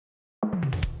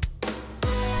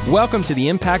Welcome to the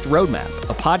Impact Roadmap,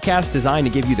 a podcast designed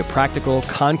to give you the practical,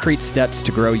 concrete steps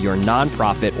to grow your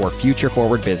nonprofit or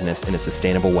future-forward business in a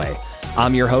sustainable way.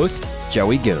 I'm your host,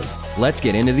 Joey Goon. Let's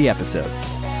get into the episode.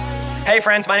 Hey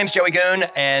friends, my name's Joey Goon,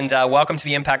 and welcome to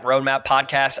the Impact Roadmap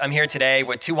podcast. I'm here today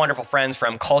with two wonderful friends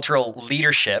from Cultural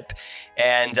Leadership,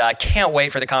 and can't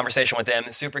wait for the conversation with them.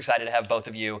 Super excited to have both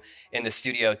of you in the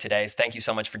studio today. So thank you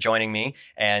so much for joining me,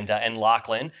 and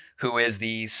Lachlan, who is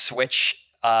the Switch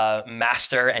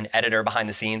master and editor behind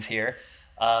the scenes here.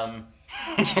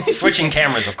 Switching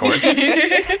cameras, of course.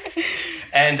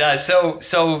 And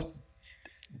so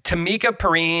Tamyka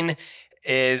Perine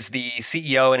is the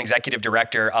CEO and executive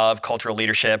director of Cultural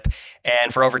Leadership.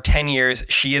 And for over 10 years,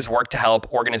 she has worked to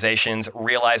help organizations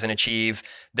realize and achieve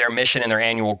their mission and their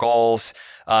annual goals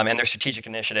and their strategic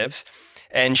initiatives.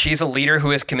 And she's a leader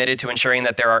who is committed to ensuring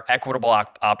that there are equitable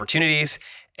opportunities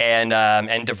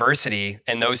and diversity,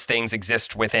 and those things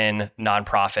exist within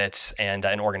nonprofits and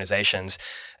organizations.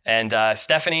 And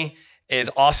Stephanie is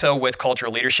also with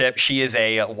Cultural Leadership. She is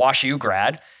a WashU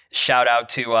grad. Shout out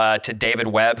to David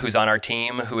Webb, who's on our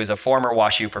team, who is a former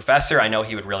WashU professor. I know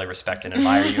he would really respect and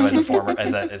admire you as a former,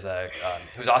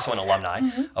 who's also an alumni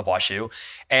of WashU.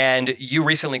 And you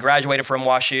recently graduated from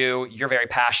WashU. You're very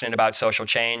passionate about social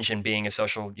change and being a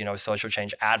social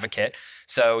change advocate.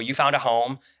 So you found a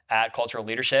home at Cultural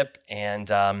Leadership, and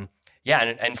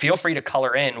feel free to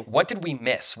color in. What did we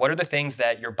miss? What are the things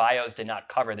that your bios did not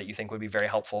cover that you think would be very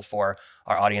helpful for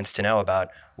our audience to know about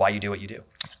why you do what you do?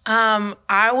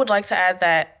 I would like to add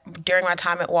that during my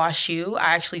time at WashU,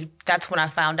 that's when I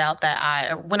found out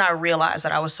that when I realized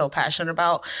that I was so passionate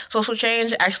about social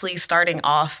change, actually starting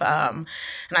off, and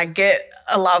I get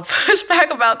a lot of pushback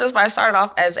about this, but I started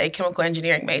off as a chemical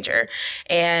engineering major.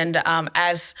 And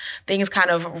as things kind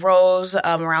of rose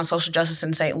around social justice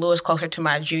in St. Louis closer to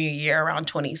my junior year, around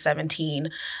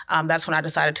 2017, that's when I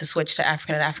decided to switch to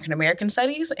African and African American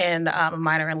studies and a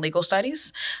minor in legal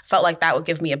studies. Felt like that would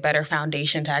give me a better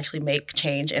foundation to actually make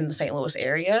change in the St. Louis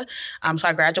area. So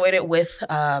I graduated with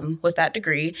that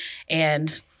degree,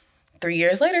 and 3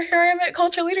 years later, here I am at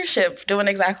Cultural Leadership doing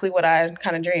exactly what I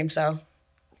kind of dreamed. So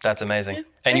that's amazing. Yeah,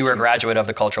 and you were a graduate of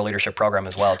the Cultural Leadership program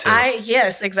as well, too.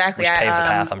 Yes, exactly. Which paved the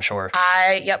path, I'm sure.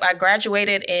 I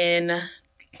graduated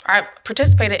I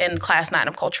participated in class 9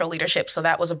 of Cultural Leadership, so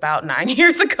that was about 9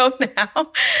 years ago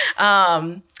now.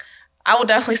 I will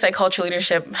definitely say Cultural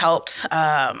Leadership helped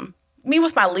me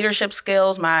with my leadership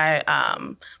skills, my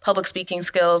public speaking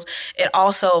skills. It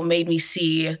also made me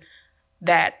see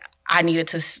that I needed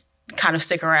to kind of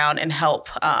stick around and help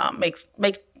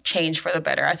make change for the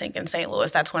better, I think, in St.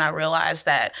 Louis. That's when I realized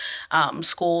that public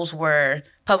schools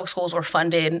were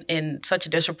funded in such a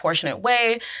disproportionate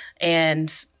way,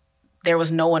 and there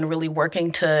was no one really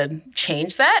working to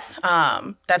change that.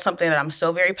 That's something that I'm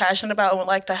still very passionate about and would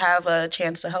like to have a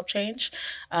chance to help change.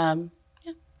 I'll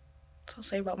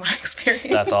say about my experience.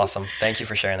 That's awesome. Thank you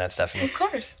for sharing that, Stephanie. Of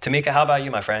course. Tamyka, how about you,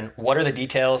 my friend? What are the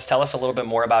details? Tell us a little bit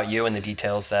more about you and the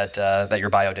details that your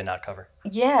bio did not cover.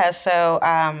 Yeah, so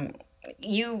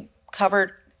you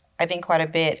covered, I think, quite a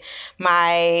bit.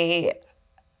 My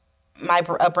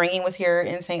upbringing was here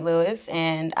in St. Louis,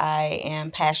 and I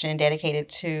am passionate and dedicated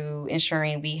to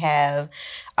ensuring we have,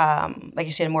 like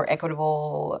you said, a more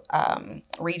equitable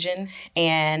region,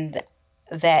 and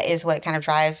that is what kind of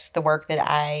drives the work that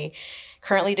I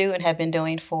currently do and have been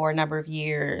doing for a number of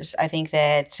years. I think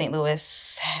that St.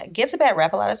 Louis gets a bad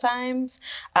rep a lot of times,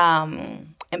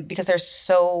 and because there's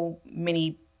so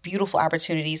many beautiful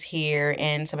opportunities here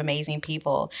and some amazing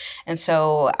people. And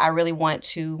so I really want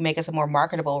to make us a more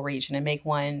marketable region and make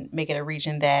it a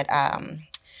region that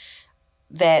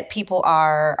that people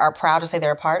are proud to say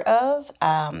they're a part of,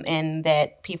 and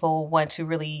that people want to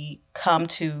really come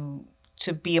to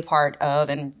be a part of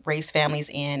and raise families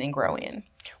in and grow in.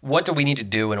 What do we need to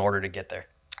do in order to get there?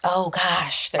 Oh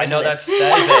gosh. I know that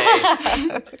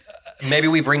is maybe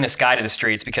we bring the sky to the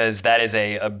streets, because that is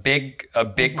a big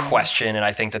question. And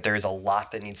I think that there is a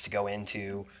lot that needs to go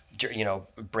into,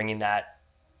 bringing that,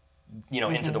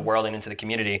 into the world and into the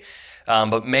community.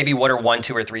 But maybe what are 1,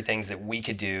 2, or 3 things that we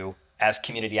could do as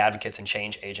community advocates and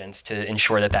change agents to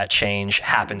ensure that change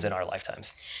happens in our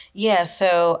lifetimes? Yeah.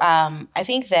 So I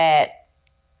think that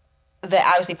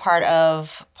obviously part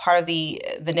of the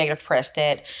negative press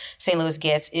that St. Louis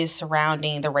gets is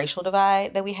surrounding the racial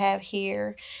divide that we have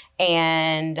here.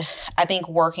 And I think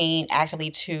working actively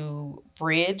to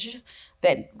bridge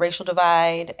that racial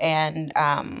divide, and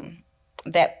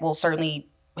that will certainly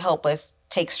help us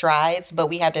take strides, but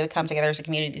we have to come together as a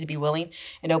community to be willing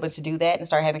and open to do that and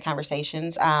start having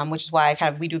conversations, which is why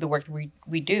we do the work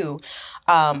we do.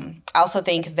 I also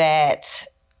think that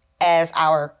as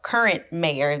our current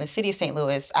mayor in the city of St.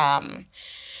 Louis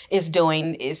is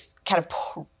doing, is kind of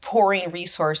pouring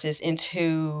resources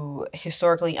into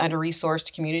historically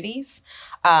under-resourced communities.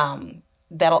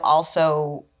 That'll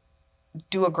also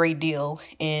do a great deal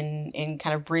in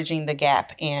kind of bridging the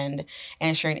gap and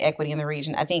ensuring equity in the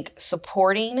region. I think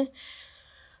supporting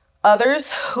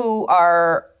others who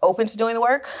are open to doing the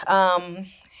work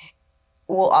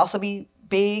will also be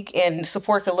big, and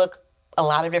support could look a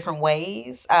lot of different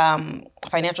ways.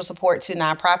 Financial support to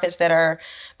nonprofits that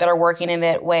are working in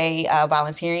that way,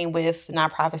 volunteering with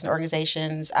nonprofits and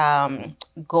organizations,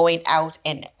 going out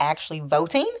and actually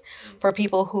voting for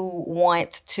people who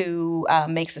want to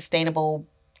make sustainable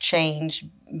change,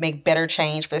 make better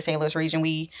change for the St. Louis region.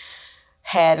 We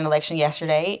had an election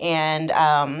yesterday, and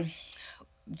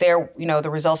the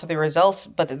results are the results,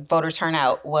 but the voter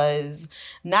turnout was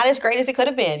not as great as it could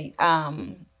have been.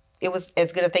 It was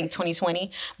as good, I think,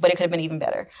 2020, but it could have been even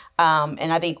better.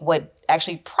 And I think what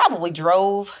actually probably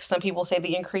drove, some people say,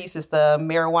 the increase is the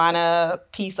marijuana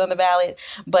piece on the ballot.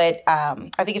 But I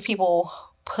think if people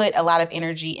put a lot of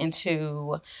energy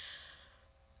into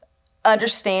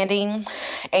understanding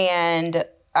and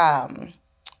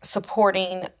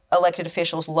supporting elected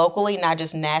officials locally, not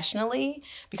just nationally,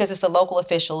 because it's the local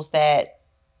officials that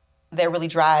really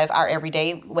drive our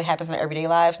everyday, what happens in our everyday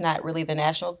lives, not really the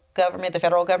national government, the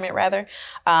federal government rather,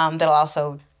 that'll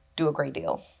also do a great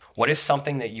deal. What is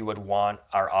something that you would want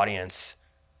our audience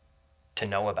to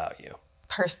know about you?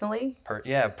 Personally?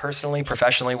 Personally,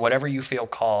 professionally, whatever you feel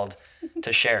called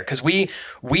to share. Because we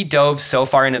dove so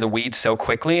far into the weeds so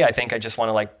quickly. I think I just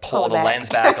want to pull the lens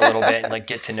back a little bit and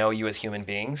get to know you as human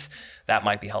beings. That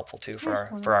might be helpful too for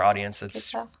our audience.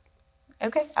 It's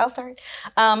okay, I'll start.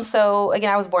 So again,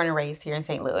 I was born and raised here in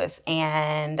St. Louis,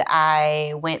 and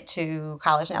I went to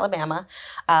college in Alabama,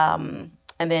 and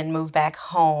then moved back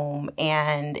home.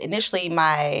 And initially,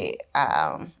 my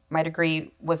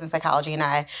degree was in psychology, and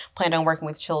I planned on working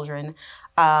with children,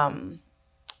 and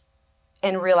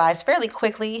realized fairly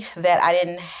quickly that I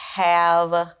didn't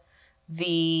have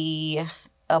the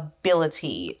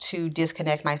ability to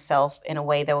disconnect myself in a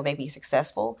way that would make me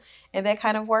successful in that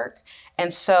kind of work.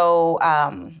 And so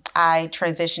I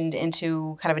transitioned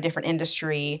into kind of a different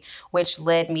industry, which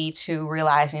led me to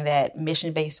realizing that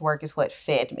mission-based work is what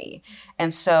fed me.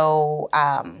 And so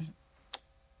I've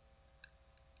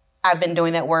been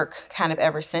doing that work kind of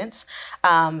ever since.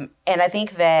 And I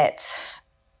think that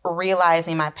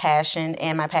realizing my passion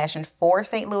and my passion for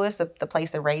St. Louis, the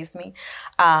place that raised me,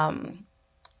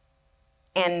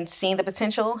 and seeing the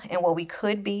potential in what we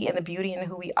could be and the beauty in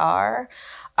who we are,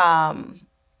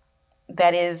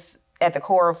 that is at the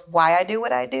core of why I do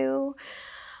what I do.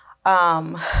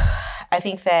 I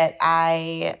think that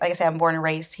like I said, I'm born and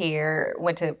raised here,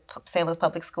 went to St. Louis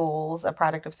Public Schools, a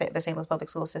product of the St. Louis Public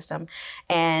School system,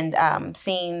 and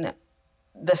seeing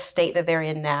the state that they're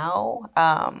in now,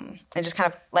 and just kind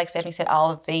of, like Stephanie said, all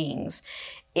the things,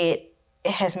 it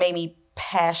has made me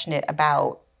passionate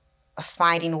about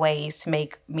finding ways to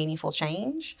make meaningful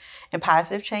change and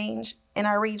positive change in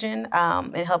our region,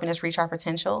 and helping us reach our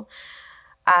potential.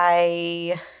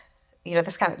 That's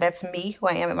me, who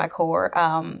I am at my core.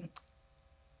 I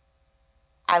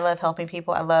love helping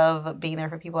people. I love being there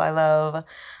for people. I love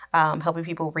helping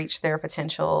people reach their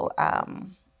potential.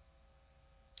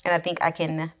 And I think I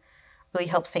can really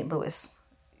help St. Louis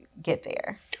get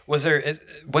there. Was there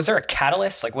a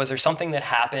catalyst? Was there something that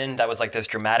happened that was this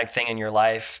dramatic thing in your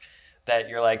life that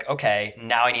you're okay,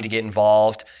 now I need to get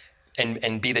involved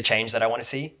and be the change that I want to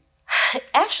see?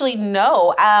 Actually,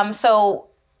 no. So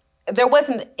there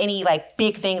wasn't any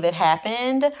big thing that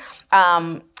happened.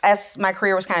 As my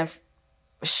career was kind of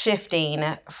shifting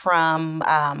from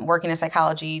working in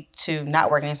psychology to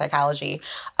not working in psychology,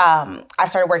 I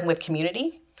started working with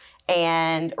community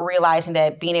and realizing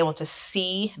that being able to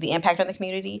see the impact on the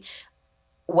community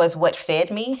was what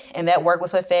fed me, and that work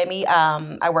was what fed me.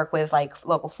 I work with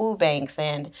local food banks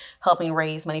and helping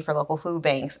raise money for local food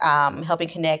banks, helping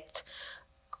connect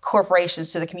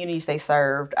corporations to the communities they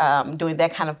served, doing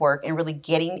that kind of work and really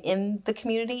getting in the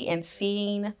community and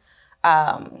seeing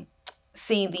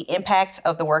the impact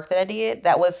of the work that I did.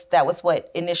 That was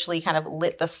what initially kind of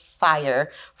lit the fire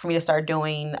for me to start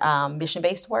doing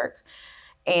mission-based work.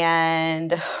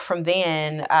 And from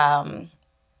then,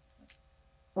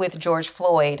 with George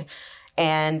Floyd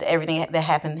and everything that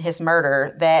happened, his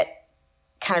murder, that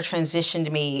kind of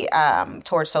transitioned me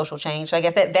towards social change. I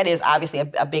guess that is obviously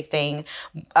a big thing.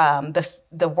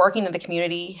 The working in the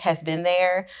community has been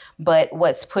there, but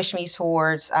what's pushed me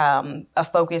towards a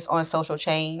focus on social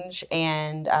change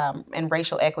and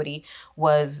racial equity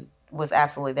was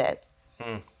absolutely that.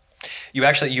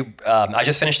 I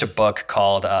just finished a book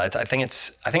called I think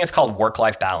it's called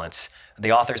Work-Life Balance.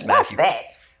 The author's What's Matthew. that?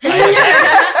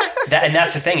 And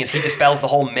that's the thing, is he dispels the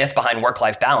whole myth behind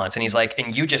work-life balance. And he's like,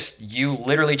 and you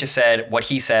literally just said what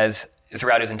he says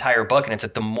throughout his entire book. And it's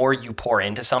that the more you pour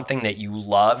into something that you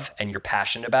love and you're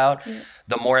passionate about,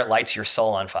 the more it lights your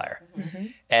soul on fire. Mm-hmm.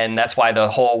 And that's why the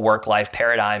whole work-life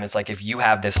paradigm is like, if you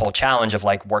have this whole challenge of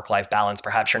like work-life balance,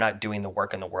 perhaps you're not doing the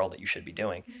work in the world that you should be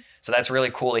doing. Mm-hmm. So that's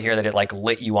really cool to hear that it like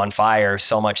lit you on fire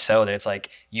so much so that it's like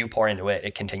you pour into it,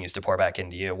 it continues to pour back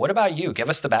into you. What about you? Give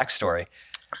us the backstory.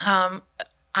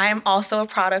 I'm also a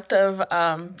product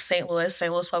of St.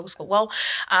 Louis Public School. Well,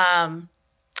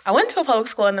 I went to a public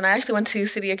school, and then I actually went to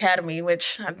City Academy,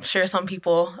 which I'm sure some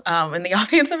people in the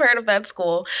audience have heard of that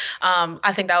school.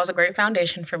 I think that was a great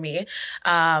foundation for me.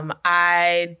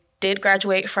 I did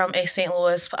graduate from a St.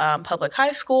 Louis public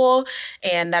high school,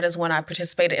 and that is when I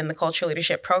participated in the Cultural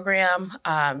Leadership Program.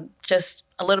 Just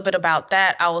a little bit about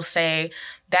that, I will say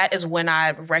that is when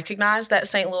I recognized that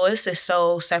St. Louis is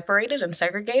so separated and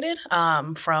segregated,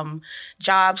 from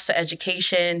jobs to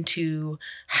education to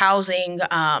housing.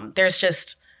 There's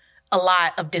just a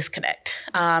lot of disconnect.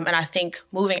 And I think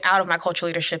moving out of my cultural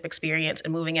leadership experience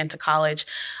and moving into college,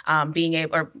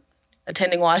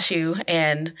 attending WashU,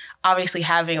 and obviously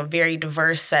having a very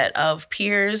diverse set of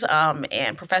peers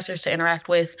and professors to interact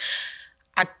with,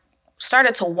 I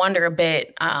started to wonder a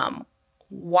bit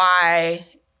why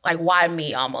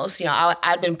me almost?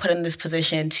 I'd been put in this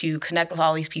position to connect with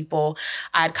all these people.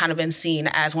 I'd kind of been seen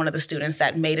as one of the students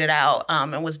that made it out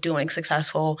and was doing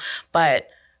successful, but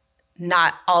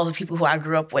not all the people who I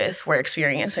grew up with were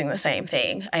experiencing the same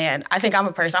thing. And I think I'm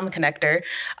a connector.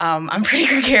 I'm pretty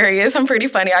gregarious. I'm pretty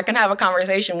funny. I can have a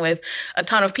conversation with a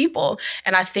ton of people.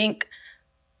 And I think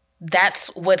that's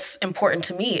what's important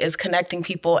to me, is connecting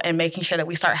people and making sure that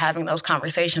we start having those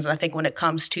conversations. And I think when it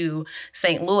comes to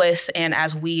St. Louis, and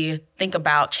as we think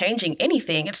about changing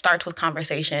anything, it starts with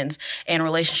conversations and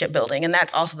relationship building. And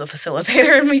that's also the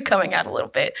facilitator in me coming out a little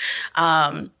bit.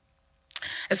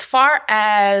 As far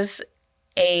as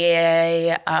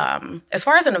an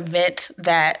event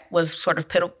that was sort of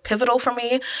pivotal for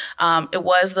me, it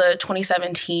was the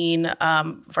 2017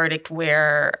 verdict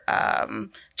where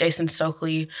Jason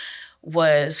Stokely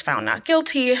was found not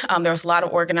guilty. There was a lot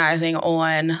of organizing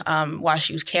on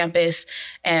WashU's campus,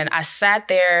 and I sat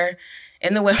there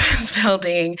in the women's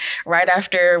building right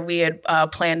after we had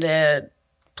planned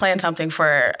something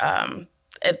for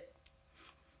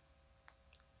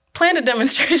planned a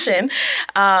demonstration,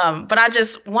 but I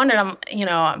just wondered,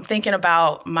 I'm thinking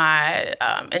about my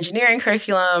engineering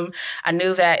curriculum. I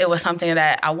knew that it was something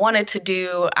that I wanted to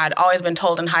do. I'd always been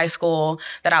told in high school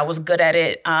that I was good at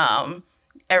it.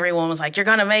 Everyone was like, you're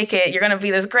going to make it. You're going to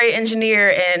be this great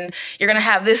engineer and you're going to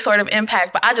have this sort of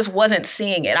impact. But I just wasn't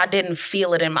seeing it. I didn't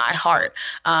feel it in my heart.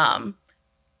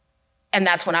 And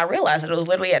that's when I realized it was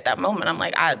literally at that moment. I'm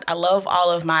like, I love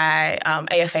all of my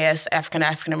AFAS,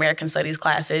 African American Studies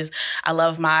classes. I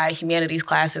love my humanities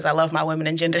classes. I love my women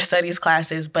and gender studies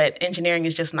classes, but engineering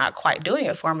is just not quite doing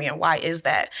it for me. And why is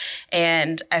that?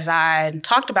 And as I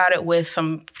talked about it with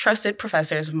some trusted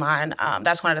professors of mine,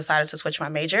 that's when I decided to switch my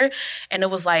major. And it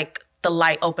was like the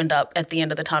light opened up at the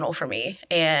end of the tunnel for me.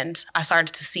 And I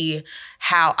started to see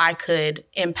how I could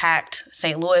impact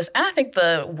St. Louis, and I think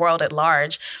the world at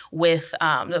large, with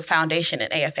the foundation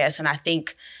at AFS. And I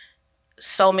think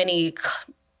so many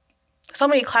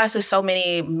classes, so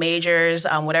many majors,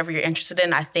 whatever you're interested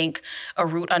in, I think a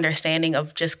root understanding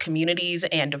of just communities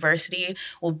and diversity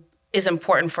is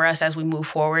important for us as we move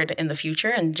forward in the future,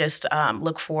 and just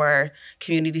look for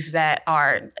communities that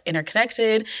are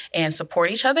interconnected and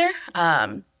support each other.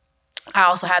 I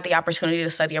also had the opportunity to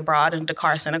study abroad in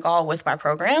Dakar, Senegal with my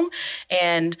program,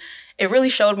 and it really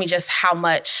showed me just how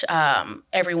much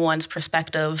everyone's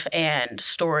perspective and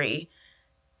story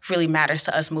really matters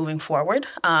to us moving forward.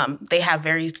 They have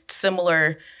very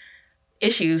similar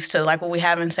issues to like what we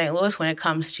have in St. Louis when it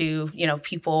comes to,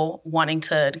 people wanting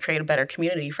to create a better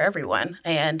community for everyone.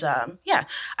 And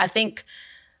I think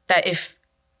that if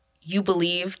you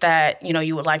believe that,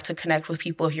 you would like to connect with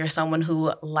people, if you're someone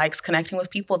who likes connecting with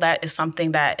people, that is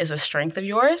something that is a strength of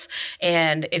yours.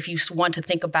 And if you want to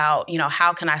think about,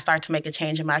 how can I start to make a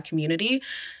change in my community?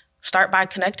 Start by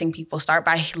connecting people. Start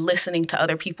by listening to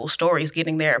other people's stories,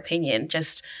 getting their opinion,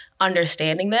 just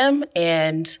understanding them,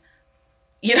 and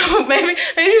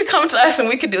maybe come to us and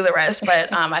we could do the rest.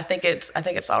 But I think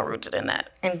it's all rooted in that.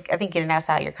 And I think getting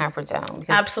outside your comfort zone. Because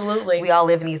absolutely. We all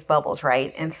live in these bubbles,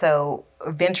 right? And so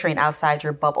venturing outside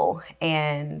your bubble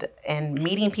and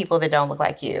meeting people that don't look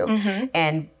like you, mm-hmm.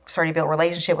 and starting to build a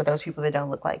relationship with those people that don't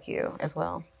look like you as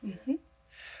well. Mm-hmm.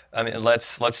 I mean,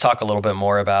 let's talk a little bit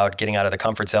more about getting out of the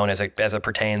comfort zone as it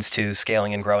pertains to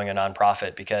scaling and growing a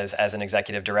nonprofit. Because as an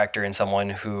executive director and someone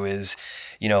who is,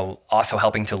 also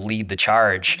helping to lead the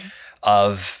charge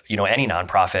of any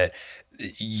nonprofit,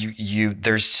 you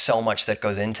there's so much that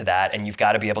goes into that, and you've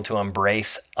got to be able to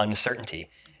embrace uncertainty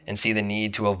and see the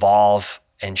need to evolve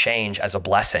and change as a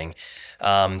blessing.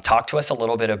 Talk to us a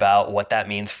little bit about what that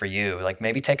means for you. Like,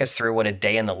 maybe take us through what a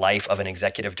day in the life of an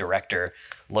executive director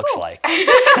looks like.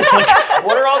 Like,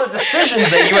 what are all the decisions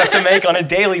that you have to make on a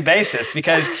daily basis?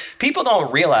 Because people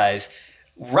don't realize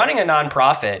running a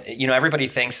nonprofit, everybody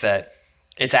thinks that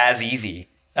it's as easy.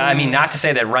 I mean, not to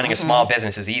say that running a small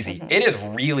business is easy. It is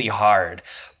really hard.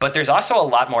 But there's also a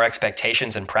lot more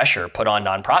expectations and pressure put on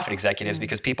nonprofit executives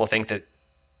because people think that,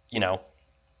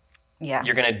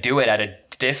 you're going to do it at a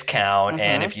discount,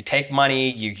 and if you take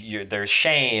money, there's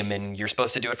shame, and you're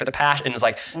supposed to do it for the passion. And it's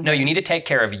like, no, you need to take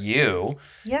care of you,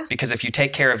 because if you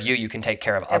take care of you, you can take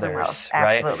care of Everyone others, else.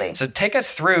 right? Absolutely. So take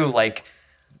us through, like,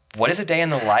 what does a day in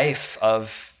the life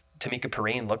of Tamyka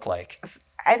Perine look like?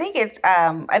 I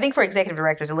think for executive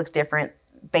directors, it looks different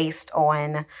based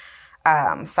on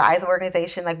size of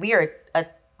organization. Like, we are a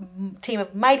team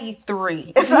of mighty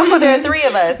three. So there are three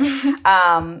of us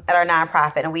at our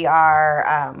nonprofit, and we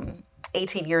are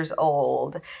 18 years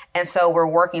old. And so we're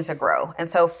working to grow. And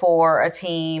so for a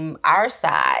team our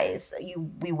size,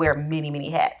 we wear many, many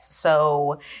hats.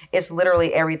 So it's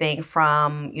literally everything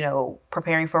from,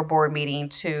 preparing for a board meeting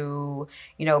to,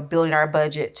 building our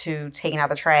budget, to taking out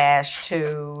the trash,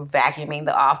 to vacuuming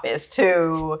the office,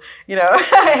 to,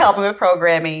 helping with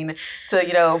programming,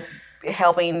 to,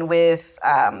 helping with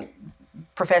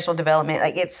professional development.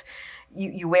 Like, it's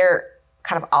you wear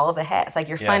kind of all of the hats. Like,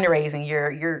 you're fundraising,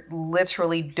 you're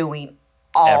literally doing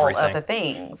all Everything. of the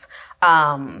things.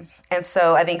 And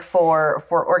so I think for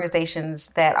organizations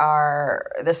that are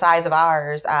the size of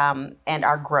ours and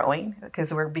are growing,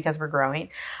 because we're growing,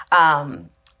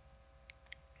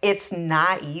 it's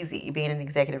not easy being an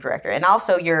executive director. And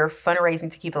also, you're fundraising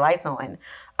to keep the lights on,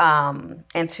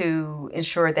 and to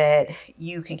ensure that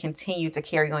you can continue to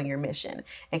carry on your mission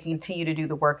and continue to do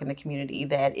the work in the community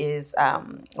that is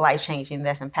life-changing,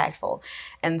 that's impactful.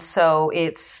 And so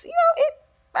it's,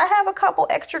 I have a couple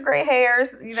extra gray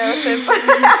hairs, since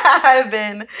I've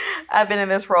been in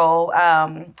this role.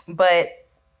 But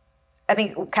I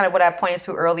think kind of what I pointed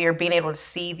to earlier, being able to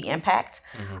see the impact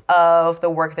of the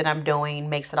work that I'm doing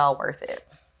makes it all worth it.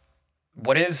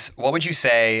 What would you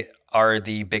say are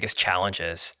the biggest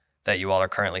challenges that you all are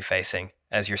currently facing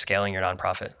as you're scaling your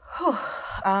nonprofit?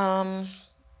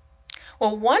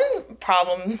 Well, one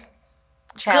problem,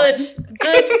 Challenge.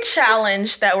 good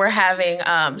challenge that we're having.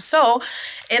 So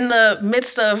in the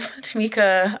midst of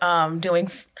Tamyka doing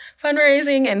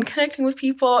fundraising and connecting with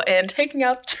people and taking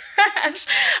out trash,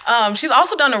 she's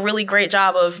also done a really great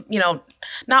job of,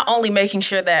 not only making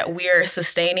sure that we're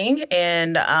sustaining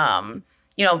and,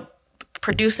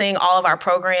 producing all of our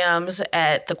programs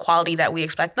at the quality that we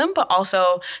expect them, but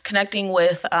also connecting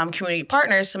with community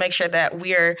partners to make sure that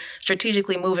we're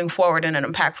strategically moving forward in an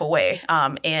impactful way.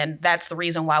 And that's the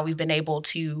reason why we've been able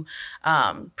to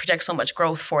project so much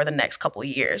growth for the next couple of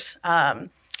years.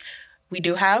 We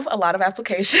do have a lot of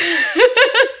applications.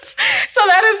 So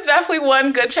that is definitely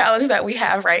one good challenge that we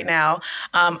have right now.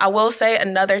 I will say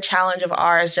another challenge of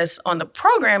ours, just on the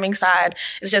programming side,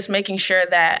 is just making sure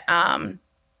that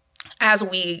as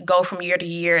we go from year to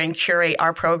year and curate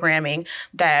our programming,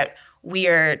 that we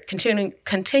are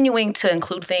continuing to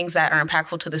include things that are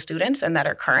impactful to the students and that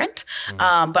are current,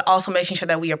 but also making sure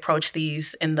that we approach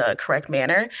these in the correct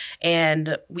manner.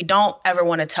 And we don't ever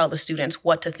want to tell the students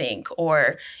what to think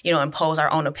or, impose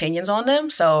our own opinions on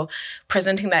them. So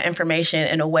presenting that information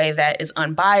in a way that is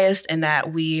unbiased and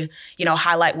that we,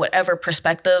 highlight whatever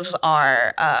perspectives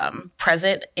are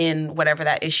present in whatever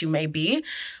that issue may be.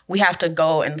 We have to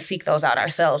go and seek those out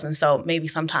ourselves. And so maybe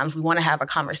sometimes we want to have a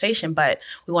conversation, but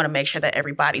we want to make sure that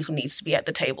everybody who needs to be at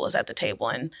the table is at the table.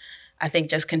 And I think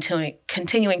just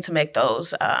continuing to make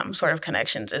those sort of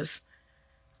connections is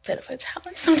a bit of a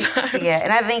challenge sometimes. Yeah,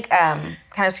 and I think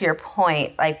kind of to your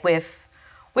point, like with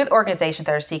organizations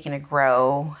that are seeking to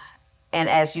grow, and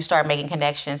as you start making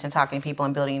connections and talking to people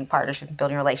and building partnerships and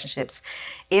building relationships,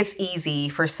 it's easy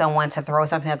for someone to throw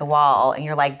something at the wall and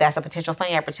you're like, that's a potential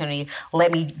funding opportunity.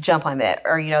 Let me jump on that.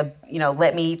 Or,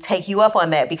 let me take you up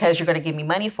on that because you're going to give me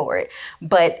money for it.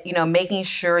 But, making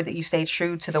sure that you stay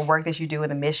true to the work that you do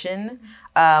and the mission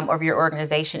of your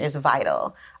organization is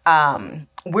vital.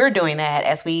 We're doing that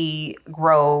as we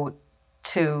grow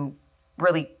to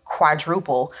really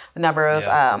quadruple the number of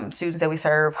students that we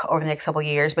serve over the next couple of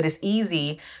years. But it's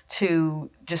easy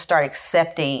to just start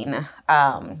accepting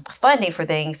funding for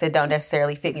things that don't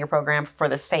necessarily fit in your program for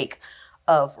the sake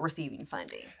of receiving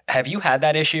funding. Have you had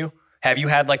that issue? Have you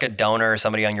had like a donor or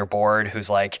somebody on your board who's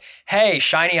like, hey,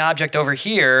 shiny object over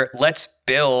here, let's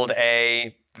build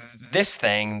this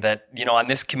thing that, on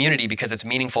this community because it's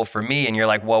meaningful for me. And you're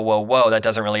like, whoa, that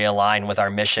doesn't really align with our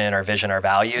mission, our vision, our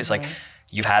values. Like,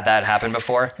 you've had that happen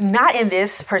before? Not in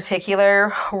this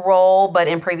particular role, but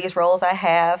in previous roles I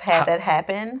have had that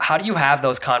happen. How do you have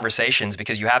those conversations?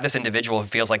 Because you have this individual who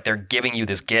feels like they're giving you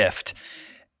this gift,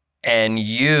 and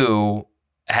you,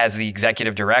 as the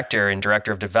executive director and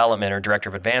director of development or director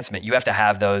of advancement, you have to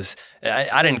have those.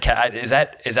 I didn't. Is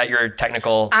that your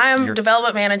technical? I'm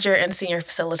development manager and senior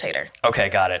facilitator. Okay,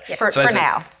 got it. Yeah. For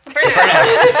now. For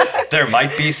now. There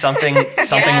might be something waiting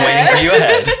for you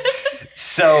ahead.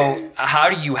 So how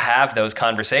do you have those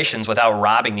conversations without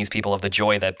robbing these people of the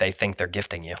joy that they think they're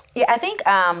gifting you? Yeah, I think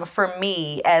for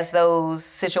me, as those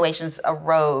situations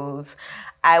arose,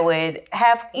 I would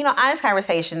have, honest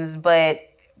conversations, but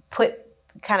put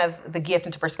kind of the gift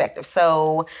into perspective.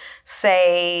 So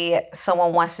say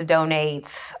someone wants to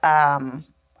donate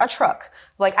a truck.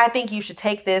 Like, I think you should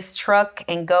take this truck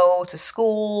and go to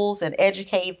schools and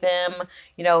educate them,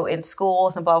 in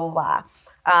schools and blah, blah,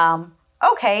 blah.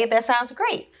 Okay, that sounds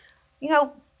great.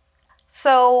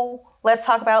 So let's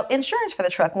talk about insurance for the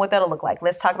truck and what that'll look like.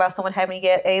 Let's talk about someone having to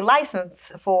get a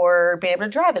license for being able to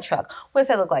drive the truck. What does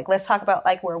that look like? Let's talk about,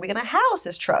 where are we going to house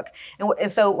this truck?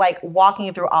 And so,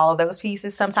 walking through all of those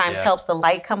pieces sometimes helps the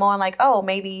light come on, oh,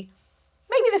 maybe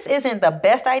this isn't the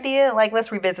best idea.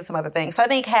 Let's revisit some other things. So I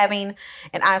think having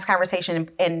an honest conversation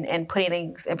and putting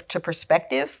things into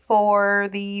perspective for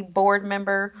the board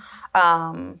member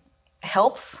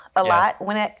helps a lot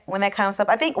when that comes up.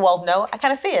 I think, I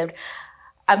kind of fibbed.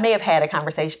 I may have had a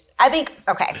conversation. I think,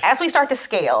 as we start to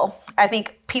scale, I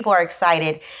think people are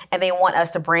excited and they want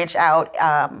us to branch out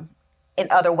in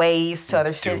other ways to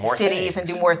other cities and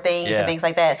do more things and things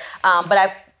like that. But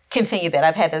I've continued that.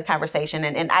 I've had the conversation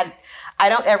and I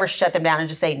don't ever shut them down and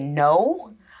just say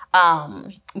no.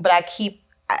 But I keep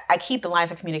the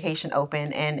lines of communication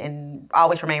open and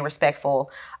always remain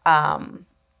respectful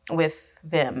with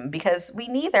them, because we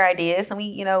need their ideas and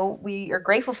we are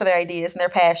grateful for their ideas and their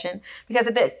passion, because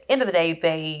at the end of the day,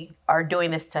 they are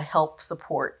doing this to help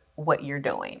support what you're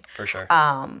doing. For sure.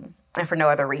 And for no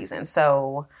other reason.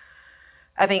 So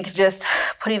I think just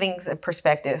putting things in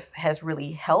perspective has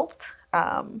really helped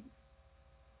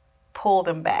pull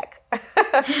them back.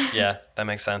 Yeah, that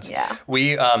makes sense. Yeah.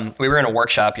 We were in a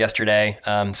workshop yesterday.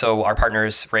 So our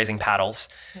partners, Raising Paddles,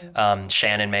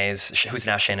 Shannon Mays, who's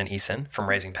now Shannon Eason from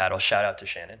Raising Paddles. Shout out to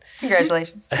Shannon.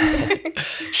 Congratulations.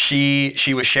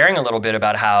 She was sharing a little bit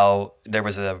about how there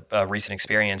was a recent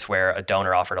experience where a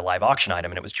donor offered a live auction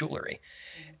item and it was jewelry.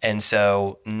 And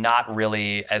so not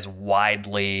really as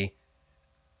widely,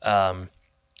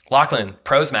 Lachlan,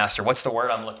 Prose Master, what's the word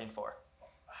I'm looking for?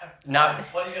 Not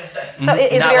what are you gonna say? So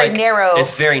it's very narrow.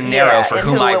 It's very narrow for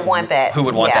who would want that. Who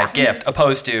would want that gift,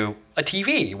 opposed to a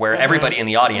TV where everybody in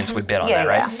the audience would bid on that,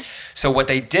 right? Yeah. So what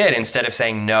they did, instead of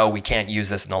saying no, we can't use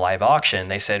this in the live auction,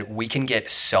 they said we can get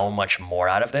so much more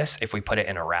out of this if we put it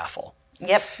in a raffle.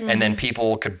 Yep. And then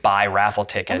people could buy raffle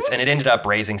tickets. And it ended up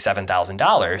raising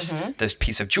 $7,000, this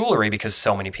piece of jewelry, because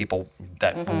so many people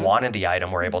that wanted the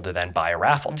item were able to then buy a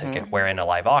raffle ticket, where in a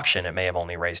live auction, it may have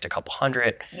only raised a couple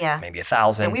hundred, maybe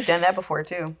 1,000. And we've done that before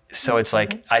too. So it's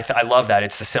like, I love that.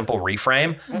 It's the simple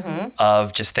reframe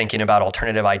of just thinking about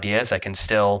alternative ideas that can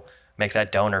still make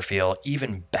that donor feel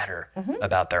even better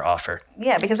about their offer.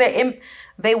 Yeah, because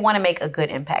they want to make a good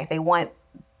impact. They want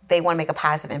to make a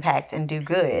positive impact and do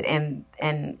good. And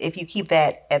if you keep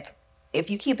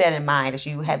that in mind as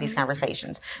you have these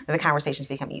conversations, the conversations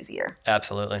become easier.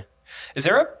 Absolutely. Is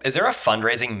there a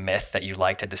fundraising myth that you'd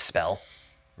like to dispel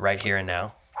right here and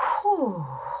now?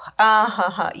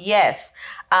 Yes.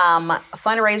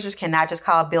 Fundraisers cannot just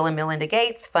call Bill and Melinda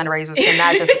Gates. Fundraisers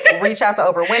cannot just reach out to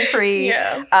Oprah Winfrey.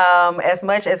 Yeah. As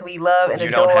much as we love and adore.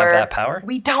 You don't have that power?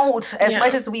 We don't. As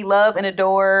much as we love and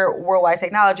adore Worldwide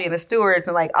Technology and the stewards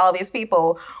and all these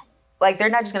people, they're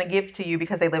not just going to give to you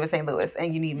because they live in St. Louis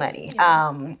and you need money,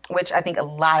 which I think a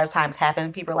lot of times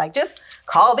happens. People are like, just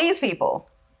call these people.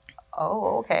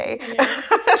 Oh, okay. Yeah.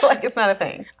 It's not a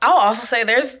thing. I'll also say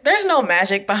there's no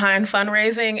magic behind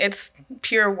fundraising. It's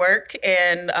pure work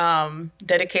and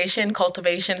dedication,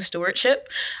 cultivation, stewardship.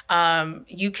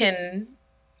 You can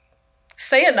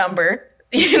say a number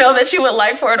that you would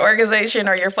like for an organization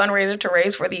or your fundraiser to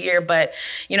raise for the year. But,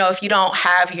 if you don't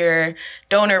have your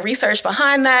donor research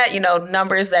behind that,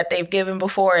 numbers that they've given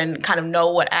before and kind of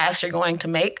know what asks you're going to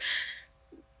make,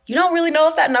 you don't really know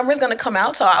if that number is going to come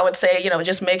out. So I would say,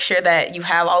 just make sure that you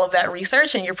have all of that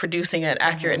research and you're producing an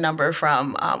accurate number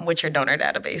from what your donor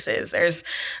database is.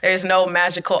 There's no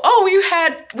magical,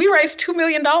 we raised $2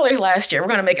 million last year, we're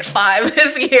going to make it 5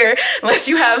 this year, unless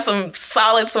you have some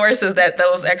solid sources that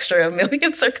those extra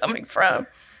millions are coming from.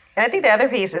 And I think the other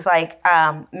piece is like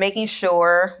making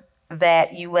sure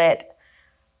that you let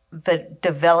the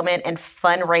development and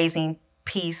fundraising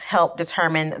piece help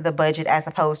determine the budget as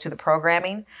opposed to the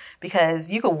programming,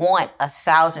 because you could want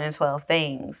 1,012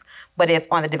 things, but if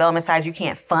on the development side you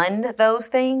can't fund those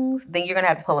things, then you're going to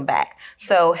have to pull them back.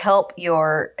 So have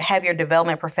your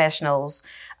development professionals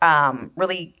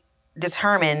really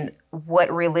determine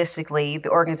what realistically the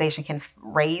organization can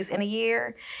raise in a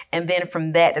year, and then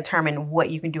from that determine what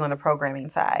you can do on the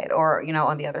programming side or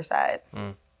on the other side.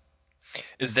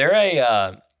 Is there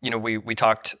a we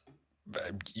talked.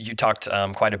 You talked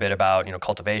quite a bit about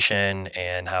cultivation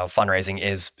and how fundraising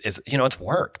is it's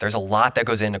work. There's a lot that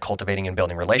goes into cultivating and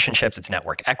building relationships. It's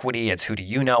network equity. It's who do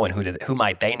you know and who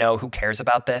might they know? Who cares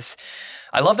about this?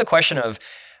 I love the question of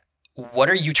what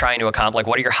are you trying to accomplish? Like,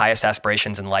 what are your highest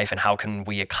aspirations in life, and how can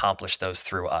we accomplish those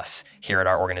through us here at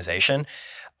our organization?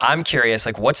 I'm curious,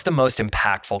 like, what's the most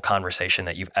impactful conversation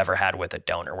that you've ever had with a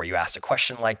donor where you asked a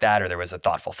question like that, or there was a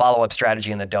thoughtful follow-up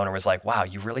strategy and the donor was like, wow,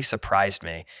 you really surprised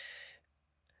me.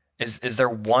 Is there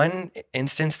one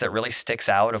instance that really sticks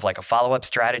out of like a follow-up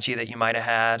strategy that you might have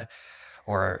had?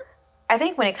 Or I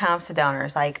think when it comes to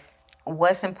donors, like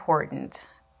what's important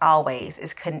always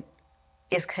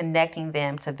is connecting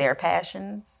them to their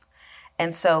passions.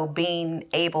 And so being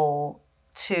able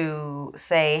to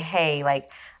say, hey, like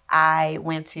I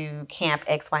went to camp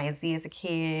X, Y, and Z as a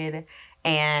kid.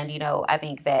 And, I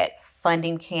think that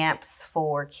funding camps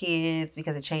for kids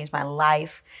because it changed my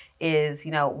life is,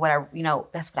 that's what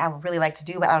I would really like to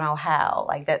do, but I don't know how.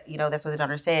 Like that, that's what the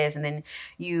donor says. And then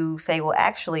you say, well,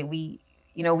 actually, we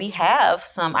have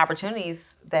some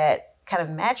opportunities that kind of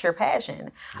match your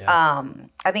passion. Yeah.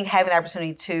 I think having the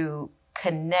opportunity to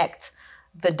connect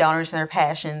the donors and their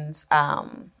passions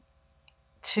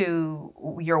to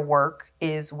your work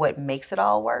is what makes it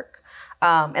all work.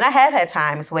 And I have had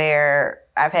times where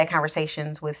I've had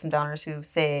conversations with some donors who've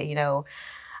said,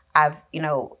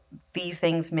 these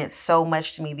things meant so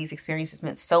much to me. These experiences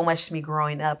meant so much to me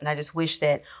growing up. And I just wish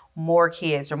that more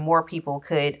kids or more people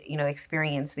could,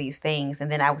 experience these things.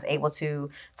 And then I was able to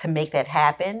make that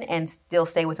happen and still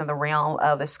stay within the realm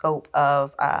of the scope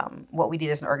of what we did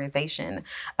as an organization.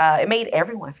 It made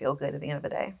everyone feel good at the end of the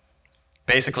day.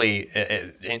 Basically,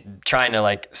 trying to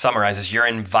like summarize is you're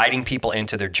inviting people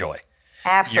into their joy.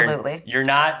 Absolutely. You're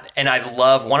not, and I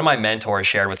love, one of my mentors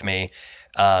shared with me,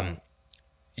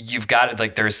 you've got,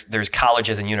 like, there's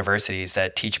colleges and universities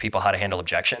that teach people how to handle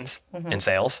objections in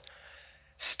sales.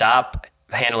 Stop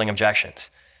handling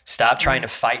objections. Stop trying to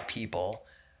fight people,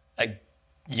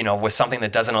 with something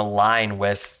that doesn't align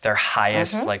with their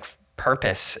highest like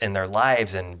purpose in their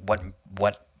lives and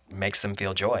what makes them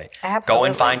feel joy. Absolutely. Go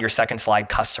and find your second slide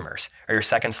customers or your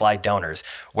second slide donors,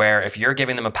 where if you're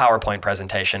giving them a PowerPoint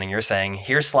presentation and you're saying,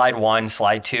 here's slide 1,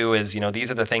 slide 2 is,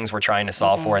 these are the things we're trying to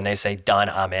solve for, and they say, done,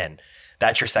 I'm in.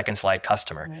 That's your second slide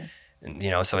customer.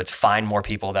 So it's find more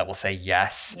people that will say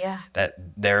yes, that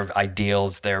their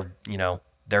ideals, their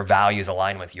values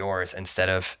align with yours, instead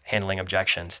of handling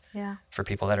objections for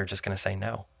people that are just going to say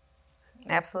no.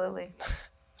 Absolutely.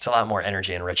 It's a lot more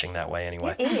energy enriching that way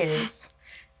anyway. It is.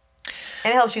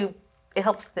 And it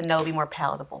helps the no be more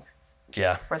palatable.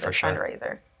 Yeah, for the sure.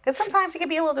 fundraiser. Because sometimes it can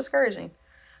be a little discouraging.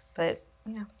 But,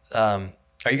 Are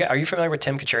you familiar with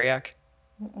Tim Kachuriak?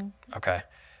 Okay.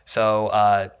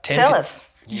 So Tim... Tell us.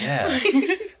 Yeah.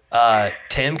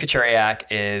 Tim Kachuriak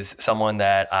is someone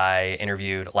that I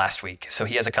interviewed last week. So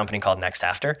he has a company called Next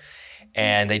After,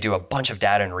 and they do a bunch of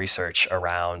data and research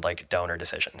around like donor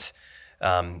decisions.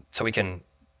 So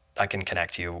I can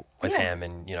connect you with him,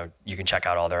 and you can check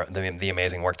out all the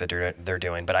amazing work that they're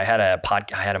doing. But I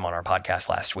had him on our podcast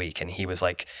last week, and he was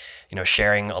like,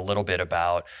 sharing a little bit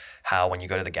about how when you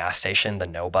go to the gas station, the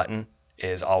no button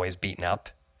is always beaten up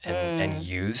and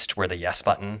used, where the yes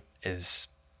button is,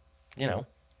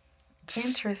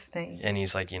 interesting. And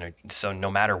he's like, so no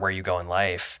matter where you go in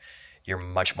life, you're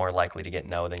much more likely to get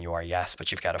no than you are yes,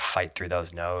 but you've got to fight through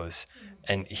those no's.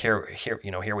 And here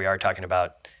we are talking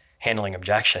about handling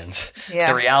objections. Yeah.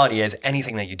 The reality is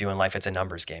anything that you do in life, it's a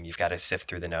numbers game. You've got to sift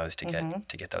through the no's to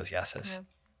get those yeses.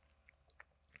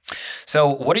 Yeah. So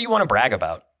what do you want to brag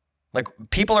about Like,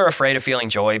 people are afraid of feeling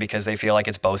joy because they feel like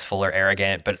it's boastful or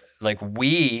arrogant. But like,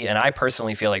 and I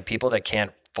personally feel like people that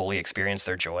can't fully experience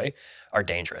their joy are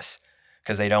dangerous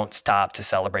because they don't stop to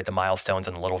celebrate the milestones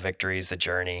and the little victories, the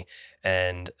journey.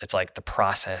 And it's like the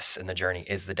process and the journey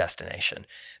is the destination.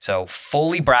 So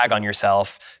fully brag on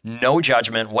yourself, no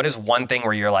judgment. What is one thing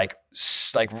where you're like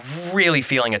really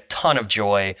feeling a ton of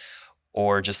joy,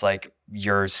 or just like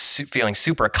you're feeling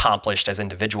super accomplished as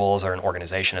individuals or an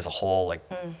organization as a whole? Like,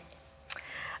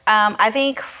 I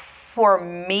think for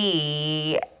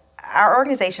me, our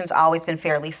organization's always been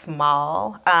fairly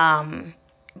small.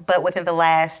 But within the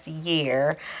last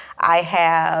year, I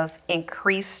have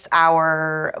increased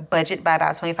our budget by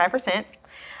about 25%,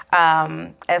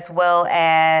 as well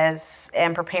as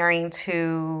am preparing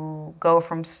to go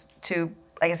to,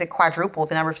 like I said, quadruple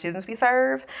the number of students we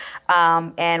serve.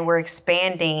 And we're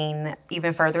expanding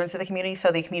even further into the community,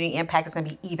 so the community impact is going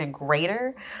to be even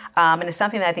greater. And it's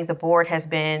something that I think the board has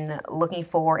been looking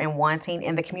for and wanting,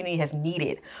 and the community has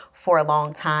needed for a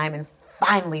long time. And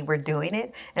finally, we're doing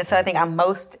it. And so I think I'm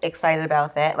most excited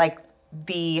about that. Like,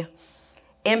 the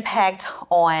impact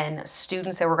on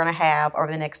students that we're going to have over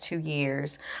the next 2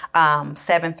 years,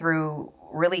 7 through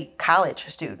really college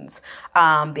students,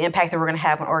 the impact that we're going to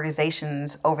have on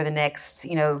organizations over the next,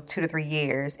 2 to 3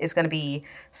 years is going to be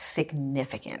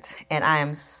significant. And I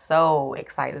am so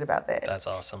excited about that. that's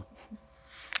awesome.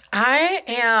 I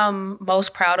am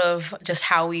most proud of just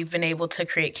how we've been able to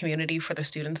create community for the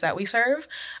students that we serve.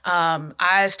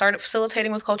 I started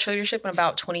facilitating with cultural leadership in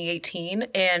about 2018,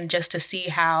 and just to see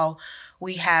how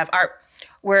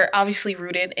we're obviously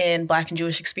rooted in Black and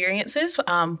Jewish experiences,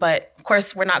 but of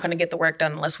course we're not going to get the work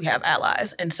done unless we have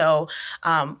allies. And so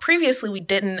previously we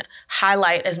didn't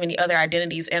highlight as many other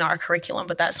identities in our curriculum,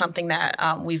 but that's something that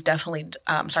we've definitely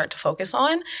started to focus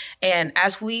on. And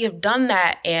as we have done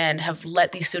that and have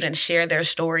let these students share their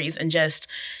stories and just,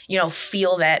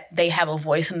 feel that they have a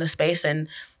voice in the space and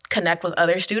connect with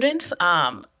other students,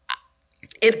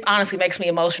 it honestly makes me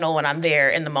emotional when I'm there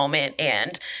in the moment.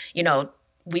 And,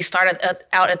 we started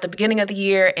out at the beginning of the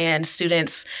year, and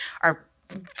students are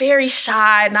very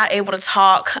shy, not able to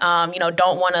talk,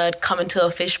 don't want to come into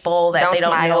a fishbowl that they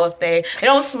don't know if they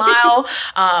don't smile.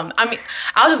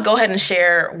 I'll just go ahead and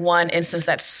share one instance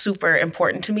that's super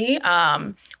important to me.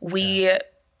 We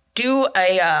do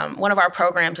one of our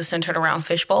programs is centered around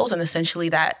fishbowls, and essentially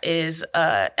that is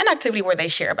an activity where they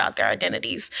share about their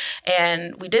identities.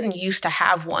 And we didn't used to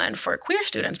have one for queer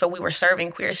students, but we were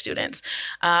serving queer students.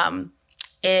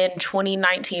 In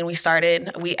 2019,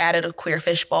 we added a queer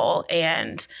fishbowl,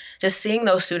 and just seeing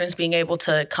those students being able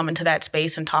to come into that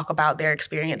space and talk about their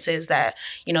experiences that,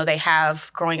 they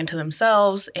have growing into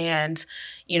themselves, and,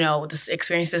 the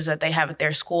experiences that they have at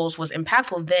their schools was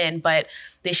impactful then. But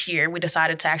this year we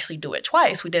decided to actually do it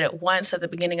twice. We did it once at the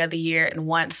beginning of the year and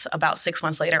once about 6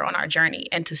 months later on our journey.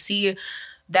 And to see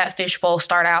that fishbowl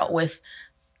start out with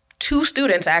 2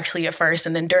 students actually at first,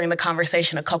 and then during the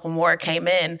conversation, a couple more came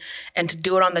in, and to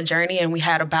do it on the journey. And we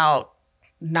had about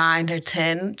 9 or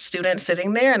 10 students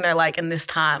sitting there, and they're like, in this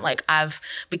time, like, I've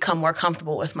become more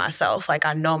comfortable with myself. Like,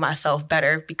 I know myself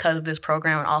better because of this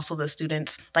program, and also the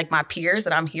students, like my peers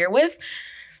that I'm here with.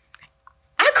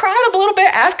 I cried a little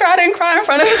bit after. I didn't cry in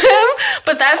front of them,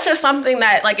 but that's just something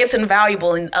that, like, it's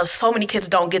invaluable. And so many kids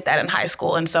don't get that in high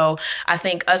school. And so I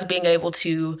think us being able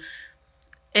to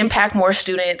impact more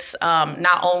students,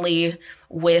 not only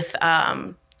with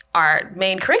our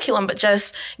main curriculum, but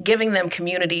just giving them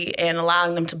community and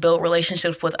allowing them to build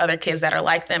relationships with other kids that are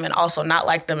like them and also not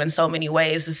like them in so many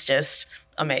ways is just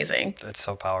amazing. That's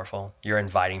so powerful. You're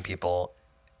inviting people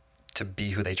to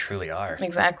be who they truly are.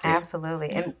 Exactly.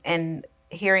 Absolutely. And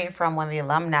hearing from one of the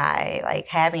alumni, like,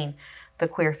 having the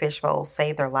queer fishbowl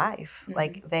saved their life. Mm-hmm.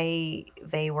 Like,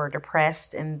 they were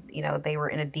depressed, and they were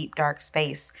in a deep, dark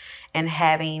space, and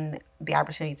having the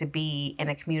opportunity to be in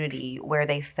a community where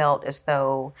they felt as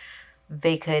though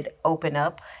they could open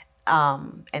up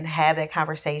and have that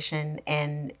conversation,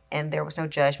 and there was no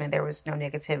judgment, there was no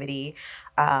negativity.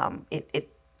 It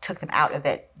took them out of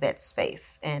that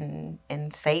space and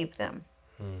saved them.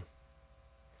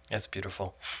 That's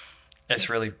beautiful. It's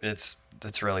really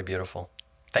beautiful.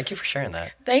 Thank you for sharing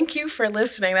that. Thank you for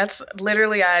listening. That's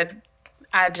literally, I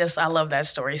love that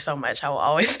story so much. I will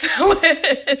always tell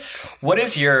it. What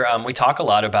is your, we talk a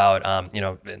lot about,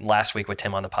 last week with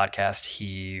Tim on the podcast,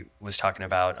 he was talking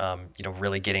about,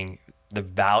 really getting the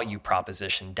value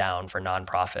proposition down for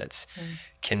nonprofits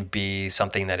can be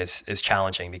something that is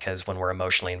challenging, because when we're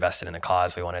emotionally invested in a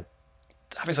cause, we want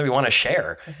to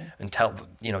share and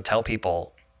tell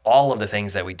people all of the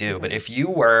things that we do. But if you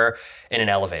were in an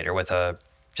elevator with a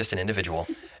just an individual,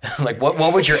 like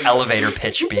what would your elevator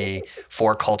pitch be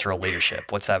for cultural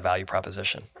leadership? What's that value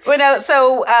proposition? Well, no,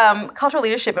 so cultural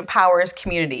leadership empowers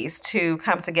communities to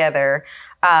come together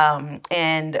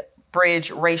and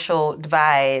bridge racial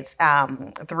divides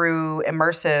through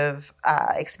immersive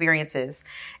experiences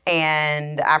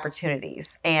and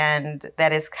opportunities. And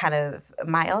that is kind of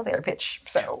my elevator pitch.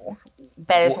 So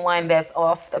that is one that's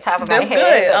off the top of my head.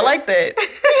 That's good. I like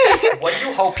that. What do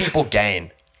you hope people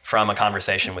gain from a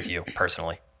conversation with you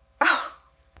personally?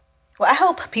 Well, I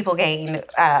hope people gain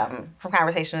from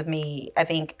conversation with me, I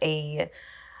think, a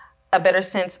better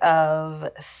sense of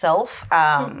self,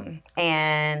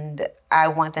 and I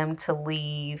want them to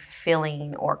leave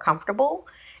feeling more comfortable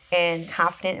and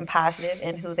confident and positive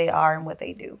in who they are and what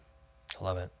they do. I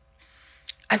love it.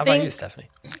 How about you, Stephanie?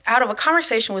 Out of a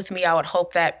conversation with me, I would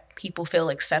hope that people feel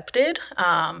accepted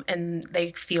and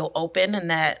they feel open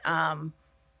and that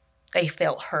they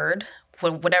feel heard,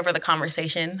 whatever the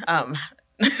conversation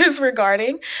is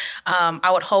regarding. I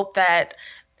would hope that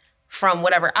from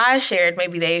whatever I shared,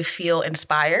 maybe they feel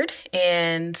inspired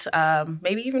and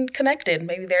maybe even connected.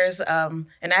 Maybe there's an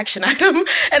action item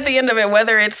at the end of it,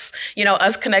 whether it's,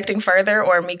 us connecting further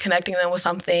or me connecting them with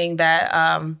something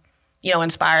that,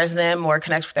 inspires them or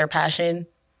connects with their passion.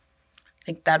 I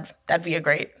think that'd be a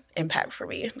great impact for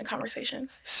me in the conversation.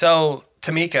 So,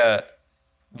 Tamyka,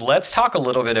 let's talk a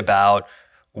little bit about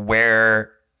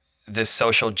where this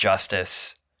social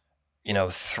justice,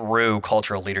 through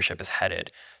cultural leadership is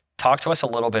headed. Talk to us a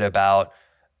little bit about,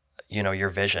 your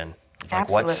vision.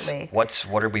 Like Absolutely.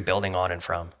 What are we building on and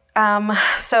from?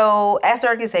 So as an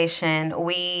organization,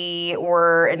 we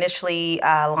were initially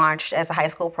launched as a high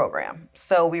school program.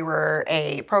 So we were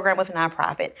a program with a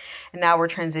nonprofit, and now we're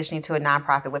transitioning to a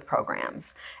nonprofit with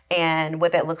programs. And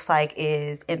what that looks like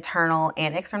is internal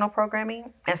and external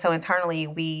programming. And so internally,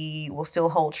 we will still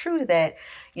hold true to that,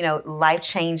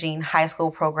 life-changing high school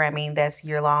programming that's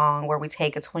year-long, where we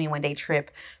take a 21-day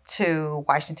trip to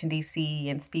Washington, D.C.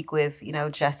 and speak with,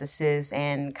 justices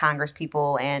and Congress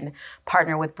people and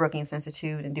partner with Brookings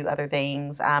Institute and do other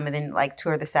things. And then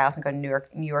tour the South and go to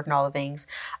New York and all the things.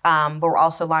 But we're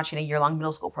also launching a year-long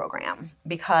middle school program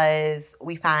because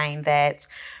we find that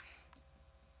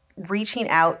reaching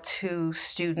out to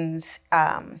students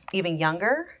even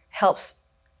younger helps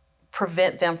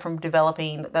prevent them from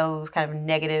developing those kind of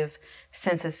negative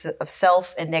senses of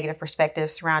self and negative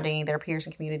perspectives surrounding their peers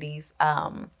and communities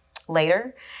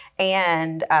later,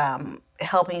 and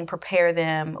helping prepare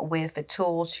them with the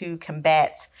tools to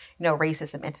combat,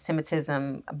 racism,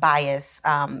 anti-Semitism, bias,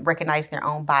 recognizing their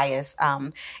own bias,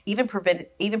 even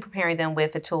preparing them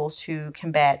with the tools to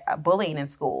combat bullying in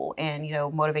school, and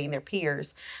motivating their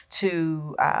peers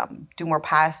to do more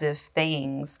positive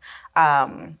things.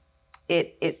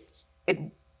 It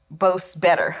boasts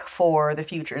better for the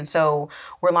future, and so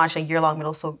we're launching a year-long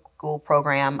middle school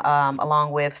program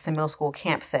along with some middle school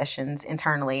camp sessions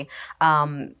internally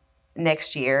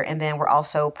next year. And then we're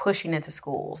also pushing into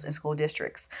schools and school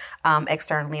districts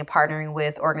externally and partnering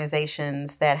with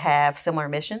organizations that have similar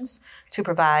missions to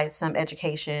provide some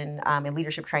education and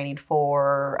leadership training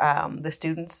for the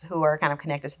students who are kind of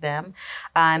connected to them.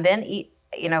 And then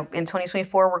in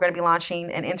 2024, we're going to be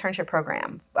launching an internship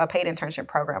program, a paid internship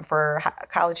program for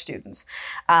college students.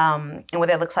 And what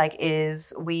that looks like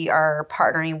is we are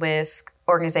partnering with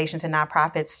organizations and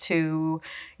nonprofits to,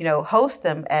 host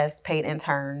them as paid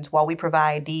interns while we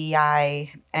provide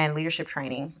DEI and leadership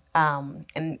training,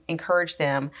 and encourage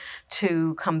them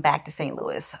to come back to St.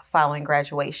 Louis following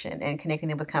graduation and connecting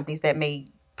them with companies that may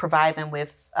provide them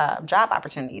with job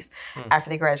opportunities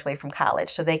after they graduate from college,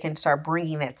 so they can start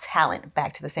bringing that talent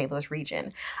back to the St. Louis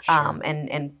region,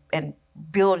 and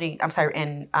building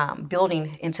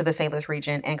into the St. Louis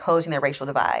region and closing that racial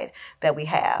divide that we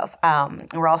have.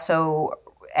 And we're also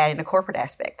adding a corporate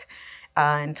aspect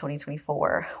in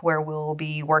 2024, where we'll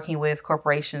be working with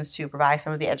corporations to provide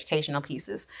some of the educational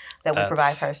pieces that we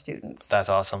provide to our students. That's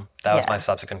awesome. That was my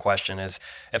subsequent question: is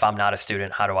if I'm not a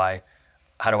student, how do I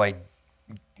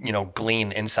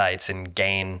glean insights and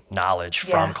gain knowledge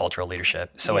from cultural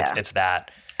leadership? So it's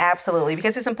that. Absolutely,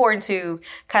 because it's important to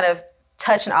kind of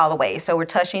touch in all the ways. So we're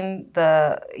touching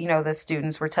the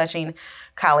students, we're touching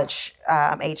college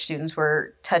age students,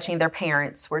 we're touching their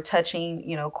parents, we're touching,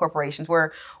 corporations.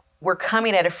 We're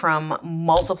coming at it from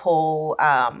multiple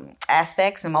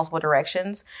aspects and multiple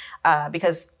directions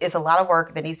because it's a lot of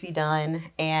work that needs to be done,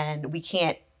 and we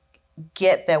can't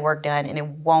get that work done, and it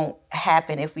won't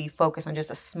happen if we focus on just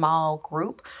a small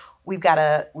group. We've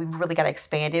really got to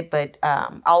expand it, but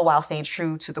all while staying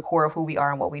true to the core of who we are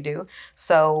and what we do.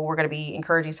 So we're going to be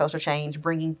encouraging social change,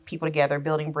 bringing people together,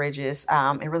 building bridges,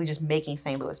 and really just making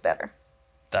St. Louis better.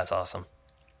 That's awesome.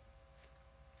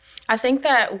 I think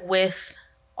that with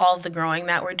all of the growing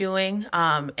that we're doing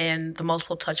and the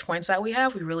multiple touch points that we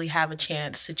really have a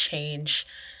chance to change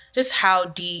just how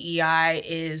DEI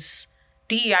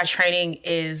training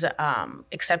is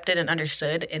accepted and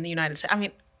understood in the United States. I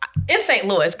mean, in St.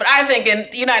 Louis, but I think in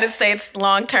the United States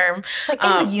long term. It's like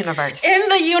in the universe. In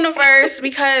the universe,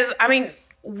 because, I mean,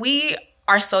 we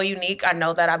are so unique. I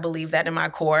know that. I believe that in my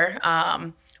core.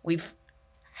 We've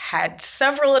had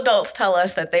several adults tell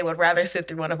us that they would rather sit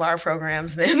through one of our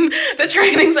programs than the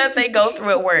trainings that they go through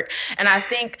at work. And I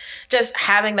think just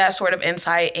having that sort of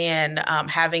insight and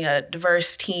having a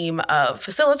diverse team of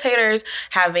facilitators,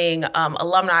 having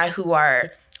alumni who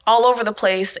are all over the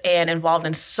place and involved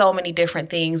in so many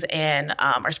different things and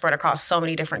are spread across so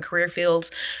many different career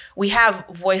fields. We have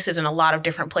voices in a lot of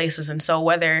different places. And so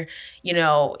whether,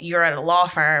 you're at a law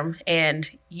firm and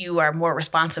you are more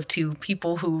responsive to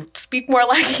people who speak more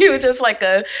like you, just like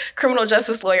a criminal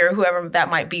justice lawyer, whoever that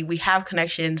might be, we have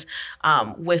connections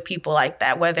with people like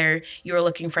that. Whether you're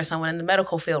looking for someone in the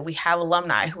medical field, we have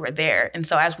alumni who are there. And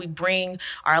so as we bring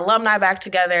our alumni back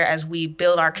together, as we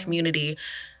build our community,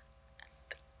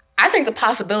 I think the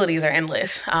possibilities are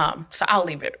endless. So I'll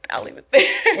leave it there.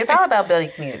 It's all about building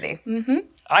community. Mm-hmm.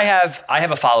 I have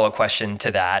a follow-up question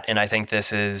to that, and I think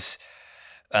this is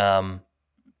of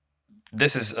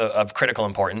critical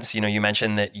importance. You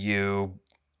mentioned that you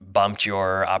bumped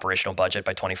your operational budget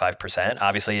by 25%.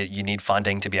 Obviously, you need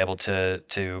funding to be able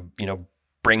to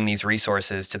bring these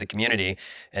resources to the community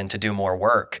and to do more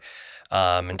work.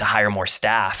 And to hire more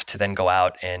staff to then go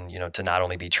out and, to not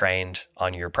only be trained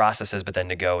on your processes, but then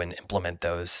to go and implement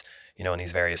those, in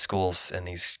these various schools and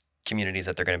these communities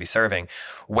that they're going to be serving.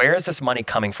 Where is this money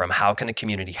coming from? How can the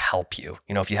community help you?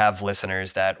 If you have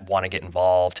listeners that want to get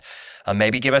involved,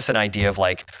 maybe give us an idea of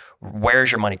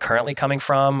where's your money currently coming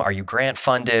from? Are you grant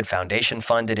funded, foundation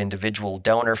funded, individual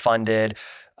donor funded,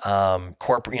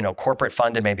 corporate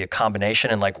funded, maybe a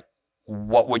combination? And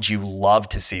what would you love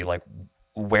to see?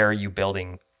 Where are you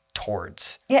building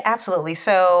towards? Yeah, absolutely.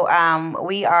 So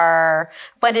we are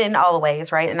funded in all the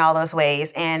ways, right? In all those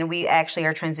ways. And we actually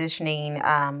are transitioning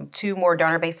to more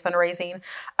donor-based fundraising.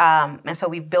 And so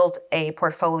we've built a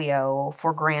portfolio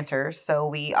for grantors. So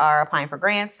we are applying for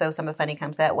grants. So some of the funding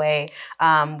comes that way.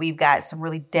 We've got some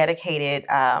really dedicated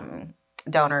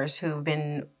donors who've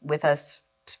been with us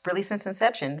really since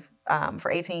inception,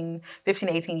 for 15 to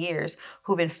 18 years,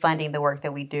 who've been funding the work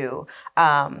that we do.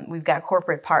 We've got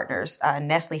corporate partners.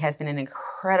 Nestle has been an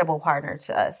incredible partner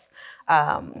to us,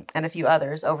 and a few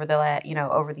others over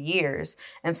the years.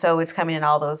 And so it's coming in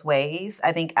all those ways.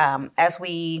 I think as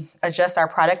we adjust our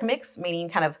product mix, meaning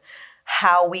kind of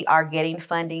how we are getting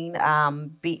funding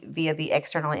via the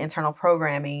external and internal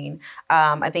programming,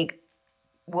 I think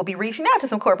we'll be reaching out to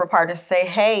some corporate partners to say,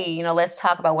 hey, let's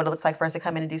talk about what it looks like for us to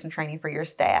come in and do some training for your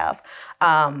staff.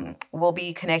 We'll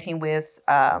be connecting with,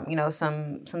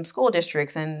 some school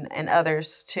districts and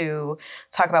others to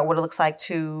talk about what it looks like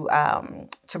to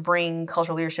bring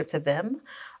cultural leadership to them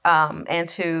and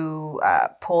to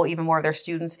pull even more of their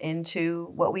students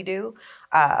into what we do.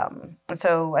 And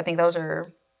so I think those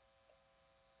are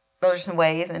some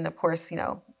ways. And of course,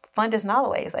 fund us in all the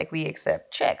ways. We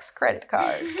accept checks, credit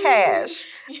card, cash,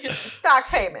 stock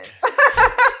payments.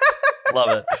 Love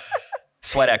it.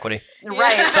 Sweat equity.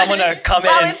 Right. Someone to come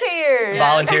in.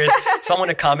 Volunteers. Someone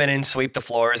to come in and sweep the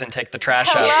floors and take the trash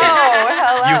out.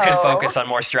 Hello. You can focus on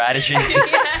more strategy. And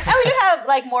we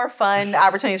have more fun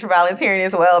opportunities for volunteering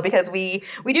as well, because we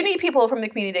do need people from the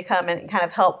community to come and kind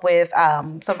of help with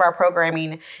some of our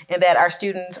programming, and that our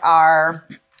students are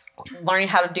learning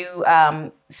how to do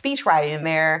speech writing, and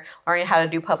they're learning how to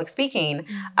do public speaking.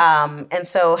 And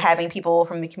so having people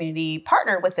from the community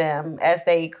partner with them as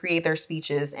they create their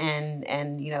speeches, and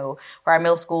for our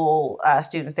middle school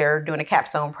students, they're doing a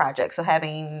capstone project. So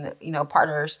having,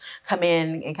 partners come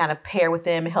in and kind of pair with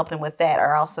them and help them with that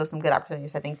are also some good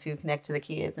opportunities, I think, to connect to the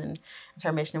kids and to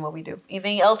our mission and what we do.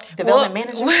 Anything else? Development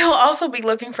management? We'll also be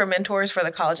looking for mentors for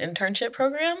the college internship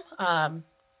program.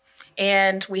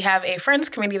 And we have a Friends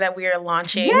Committee that we are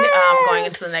launching going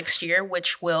into the next year,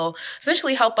 which will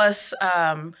essentially help us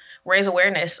raise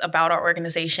awareness about our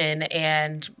organization,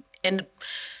 and in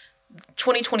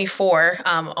 2024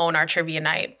 own our trivia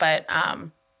night. But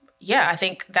I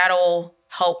think that'll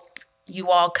help you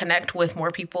all connect with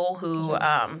more people who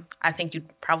I think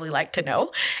you'd probably like to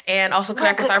know, and also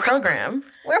connect with our program.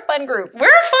 We're a fun group. We're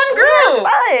a fun group. We're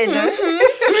fun.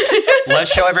 Mm-hmm.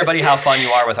 Let's show everybody how fun you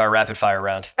are with our rapid fire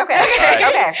round.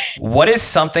 Okay. What is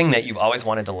something that you've always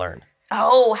wanted to learn?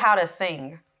 Oh, how to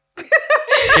sing.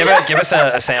 Give us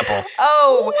a sample.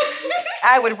 Oh,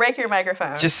 I would break your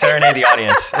microphone. Just serenade the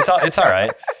audience. It's all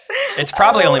right. It's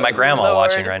probably only my grandma Lord.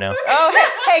 watching right now. Oh,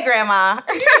 hey, Grandma.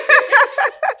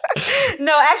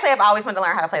 No, actually, I've always wanted to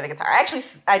learn how to play the guitar. Actually,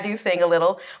 I do sing a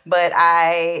little, but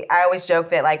I always joke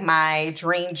that like my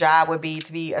dream job would be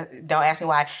to be, don't ask me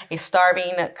why, a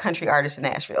starving country artist in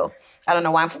Nashville. I don't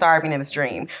know why I'm starving in this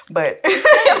dream, but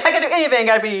if I could do anything,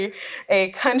 I'd be a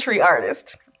country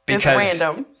artist. It's Because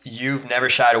random. you've never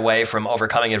shied away from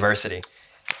overcoming adversity.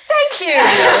 Thank you.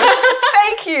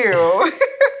 Thank you.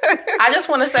 I just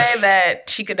want to say that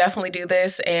she could definitely do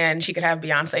this, and she could have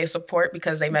Beyonce's support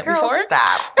because they met Girl, before.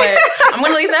 stop. But I'm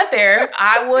going to leave that there.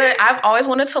 I've always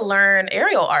wanted to learn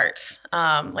aerial arts,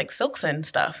 like silks and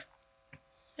stuff.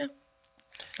 Yeah.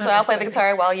 So I'll play the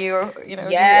guitar while you do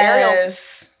aerial.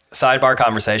 Yes. Sidebar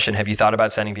conversation. Have you thought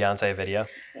about sending Beyonce a video?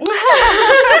 Will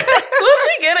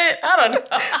she get it? I don't know.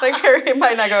 Like it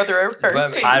might not go through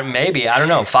her. Maybe. I don't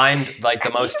know. Find like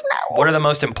the most. know. What are the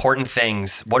most important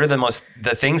things? What are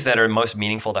the things that are most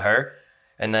meaningful to her?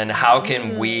 And then how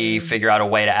can we figure out a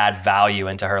way to add value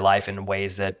into her life in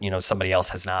ways that somebody else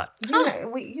has not?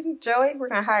 Joey, we're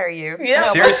gonna hire you. Yeah.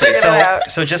 Seriously. Figure it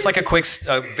out. So just like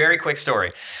a very quick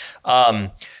story.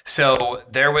 So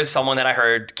there was someone that I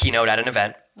heard keynote at an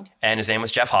event, and his name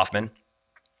was Jeff Hoffman.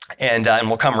 And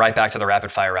we'll come right back to the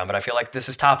rapid fire round, but I feel like this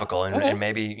is topical, and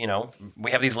maybe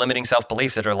we have these limiting self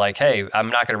beliefs that are like, hey, I'm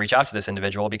not going to reach out to this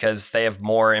individual because they have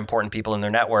more important people in their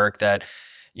network that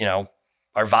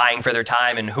are vying for their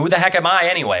time, and who the heck am I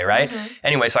anyway, right?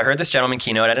 Anyway, so I heard this gentleman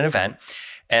keynote at an event,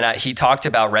 and he talked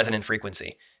about resonant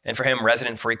frequency. And for him,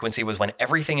 resonant frequency was when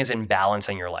everything is in balance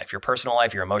in your life, your personal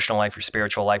life, your emotional life, your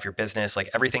spiritual life, your business, like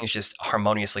everything is just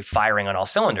harmoniously firing on all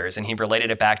cylinders. And he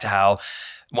related it back to how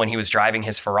when he was driving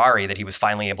his Ferrari that he was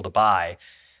finally able to buy,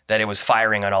 that it was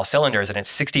firing on all cylinders. And at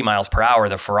 60 miles per hour,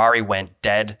 the Ferrari went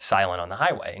dead silent on the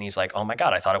highway. And he's like, oh my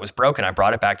God, I thought it was broken. I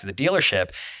brought it back to the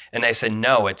dealership. And they said,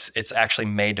 no, it's actually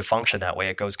made to function that way.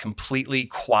 It goes completely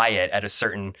quiet at a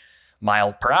certain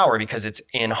mile per hour because it's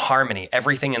in harmony.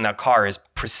 Everything in that car is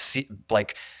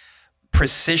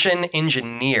precision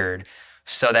engineered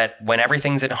so that when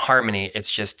everything's in harmony,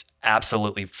 it's just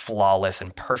absolutely flawless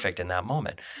and perfect in that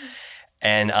moment.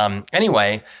 And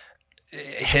anyway,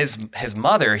 his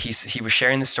mother, he was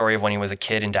sharing the story of when he was a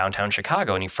kid in downtown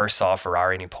Chicago, and he first saw a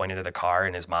Ferrari, and he pointed at the car,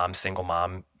 and his mom, single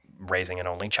mom, raising an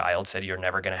only child, said, you're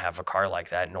never going to have a car like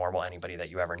that, nor will anybody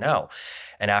that you ever know.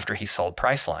 And after he sold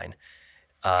Priceline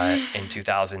in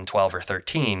 2012 or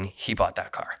 13, he bought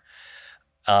that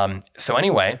car. So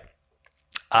anyway,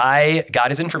 I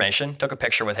got his information, took a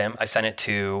picture with him. I sent it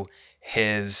to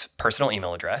his personal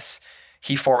email address.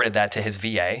 He forwarded that to his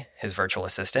VA, his virtual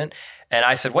assistant. And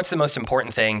I said, what's the most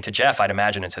important thing to Jeff? I'd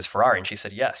imagine it's his Ferrari. And she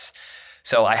said, yes.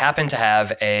 So I happened to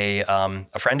have a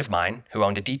friend of mine who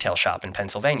owned a detail shop in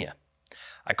Pennsylvania.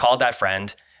 I called that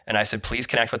friend and I said, please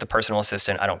connect with the personal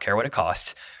assistant. I don't care what it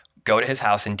costs. Go to his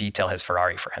house and detail his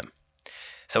Ferrari for him.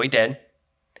 So he did,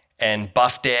 and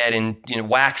buffed it and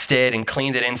waxed it and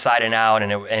cleaned it inside and out.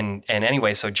 And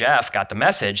anyway, so Jeff got the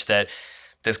message that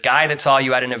this guy that saw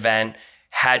you at an event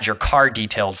had your car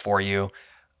detailed for you.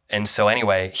 And so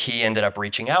anyway, he ended up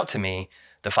reaching out to me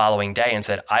the following day and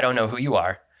said, I don't know who you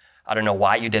are. I don't know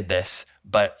why you did this,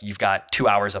 but you've got 2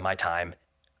 hours of my time.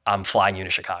 I'm flying you to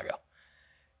Chicago.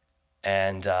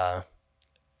 And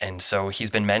so he's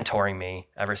been mentoring me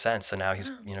ever since. So now he's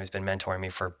been mentoring me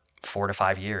for 4 to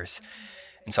 5 years.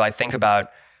 And so I think about,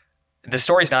 the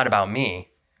story's not about me.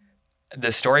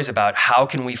 The story's about how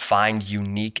can we find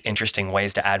unique, interesting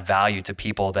ways to add value to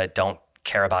people that don't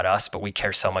care about us, but we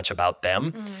care so much about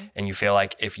them. And you feel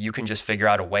like if you can just figure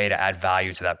out a way to add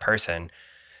value to that person,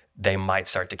 they might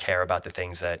start to care about the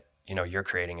things that you're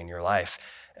creating in your life.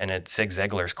 And Zig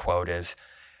Ziglar's quote is,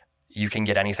 you can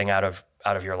get anything out of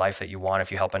your life that you want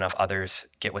if you help enough others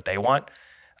get what they want.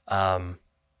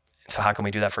 So how can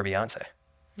we do that for Beyonce?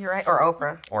 You're right. Or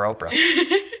Oprah.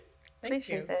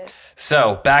 Appreciate that.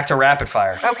 So back to rapid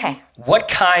fire. Okay. What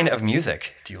kind of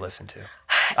music do you listen to?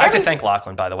 I have to thank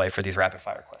Lachlan, by the way, for these rapid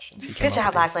fire questions. He came Good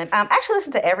job, Lachlan. I actually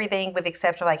listen to everything with the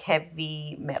exception of like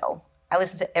heavy metal. I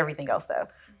listen to everything else though.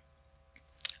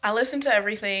 I listen to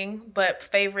everything, but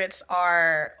favorites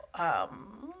are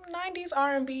 90s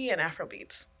R&B and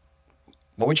Afrobeats.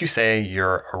 What would you say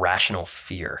your irrational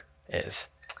fear is?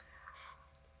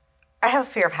 I have a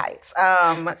fear of heights.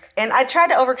 And I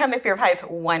tried to overcome the fear of heights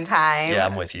one time. Yeah,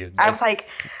 I'm with you. I was like,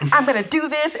 I'm going to do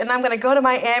this and I'm going to go to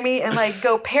Miami and like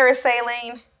go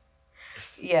parasailing.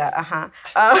 Yeah,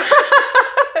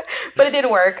 but it didn't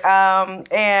work.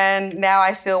 And now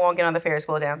I still won't get on the Ferris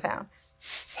wheel downtown.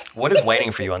 What is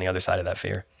waiting for you on the other side of that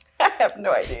fear? have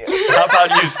no idea. How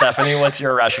about you, Stephanie? What's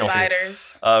your irrational fear?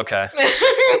 Spiders. Okay.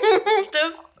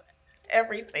 Just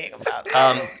everything about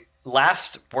it.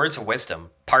 Last words of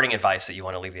wisdom, parting advice that you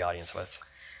want to leave the audience with.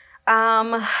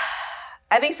 I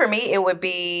think for me, it would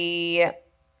be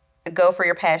go for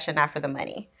your passion, not for the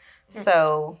money.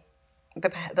 So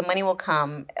the money will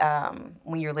come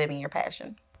when you're living your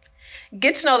passion.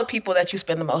 Get to know the people that you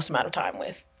spend the most amount of time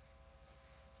with.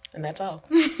 And that's all.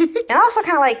 And also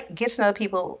kind of like get to know the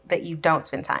people that you don't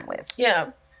spend time with.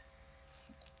 Yeah.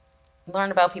 Learn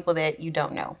about people that you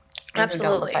don't know. And Absolutely.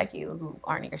 who don't look like you, who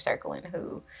aren't in your circle, and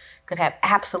who could have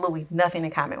absolutely nothing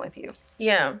in common with you.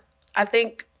 Yeah. I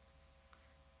think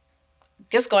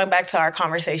just going back to our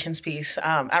conversations piece,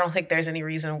 I don't think there's any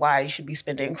reason why you should be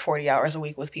spending 40 hours a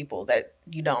week with people that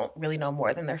you don't really know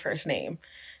more than their first name.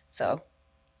 So,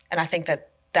 and I think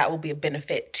that will be a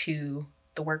benefit to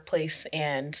the workplace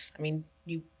and, I mean,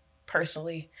 you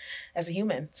personally as a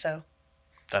human. So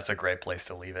That's a great place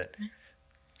to leave it.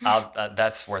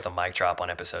 That's worth a mic drop on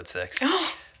episode 6.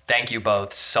 Thank you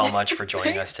both so much for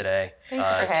joining us today. Thank you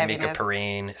for having Tamyka us.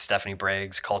 Perine, Stephanie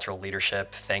Briggs, Cultural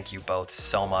Leadership. Thank you both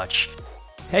so much.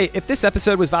 Hey, if this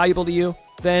episode was valuable to you,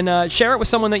 then share it with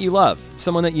someone that you love,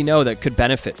 someone that you know that could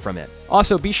benefit from it.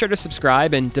 Also, be sure to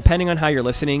subscribe, and depending on how you're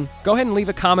listening, go ahead and leave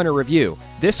a comment or review.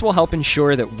 This will help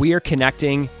ensure that we are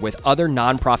connecting with other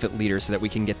nonprofit leaders so that we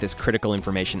can get this critical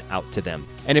information out to them.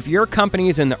 And if your company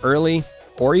is in the early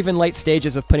or even late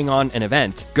stages of putting on an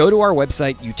event, go to our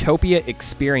website,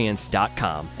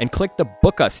 utopiaexperience.com, and click the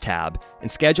Book Us tab and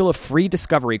schedule a free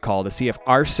discovery call to see if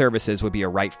our services would be a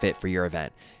right fit for your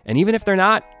event. And even if they're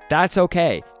not, that's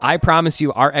okay. I promise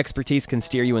you our expertise can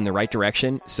steer you in the right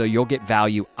direction, so you'll get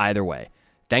value either way.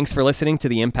 Thanks for listening to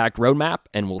the Impact Roadmap,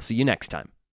 and we'll see you next time.